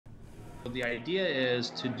The idea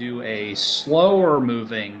is to do a slower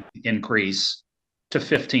moving increase to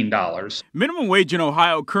 $15. Minimum wage in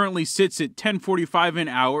Ohio currently sits at $10.45 an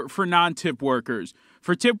hour for non-tip workers.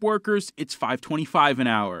 For tip workers, it's $5.25 an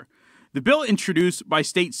hour. The bill introduced by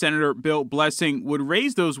State Senator Bill Blessing would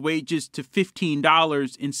raise those wages to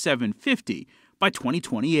 $15 and $7.50 by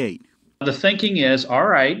 2028. The thinking is, all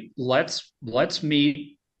right, let's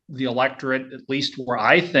meet the electorate at least where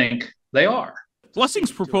I think they are.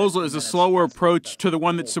 Blessing's proposal is a slower approach to the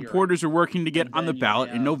one that supporters are working to get on the ballot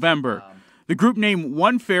in November. The group named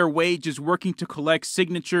One Fair Wage is working to collect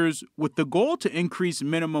signatures with the goal to increase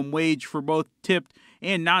minimum wage for both tipped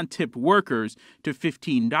and non-tipped workers to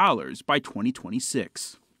 $15 by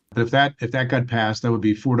 2026. If that got passed, that would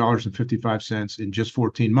be $4.55 in just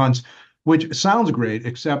 14 months, which sounds great,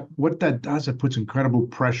 except what that does, it puts incredible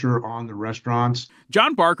pressure on the restaurants.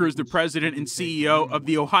 John Barker is the president and CEO of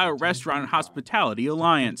the Ohio Restaurant and Hospitality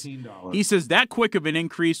Alliance. He says that quick of an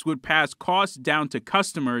increase would pass costs down to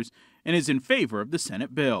customers and is in favor of the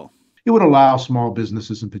Senate bill. It would allow small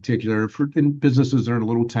businesses in particular, businesses that are in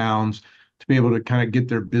little towns, to be able to kind of get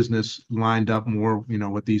their business lined up more,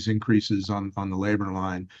 with these increases on the labor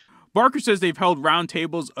line. Barker says they've held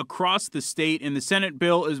roundtables across the state, and the Senate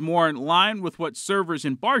bill is more in line with what servers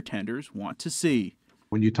and bartenders want to see.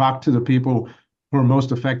 When you talk to the people who are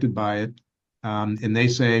most affected by it, and they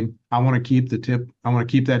say, I want to keep the tip, I want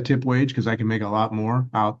to keep that tip wage because I can make a lot more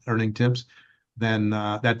out earning tips, then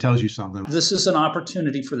that tells you something. This is an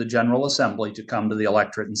opportunity for the General Assembly to come to the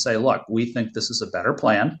electorate and say, look, we think this is a better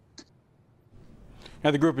plan. Now,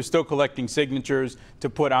 the group is still collecting signatures to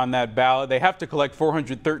put on that ballot. They have to collect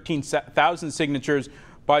 413,000 signatures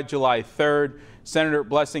by July 3rd. Senator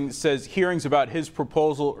Blessing says hearings about his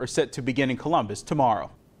proposal are set to begin in Columbus tomorrow.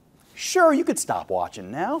 Sure, you could stop watching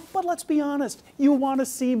now, but let's be honest, you want to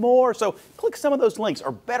see more. So click some of those links,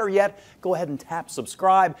 or better yet, go ahead and tap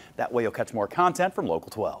subscribe. That way you'll catch more content from Local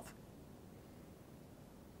 12.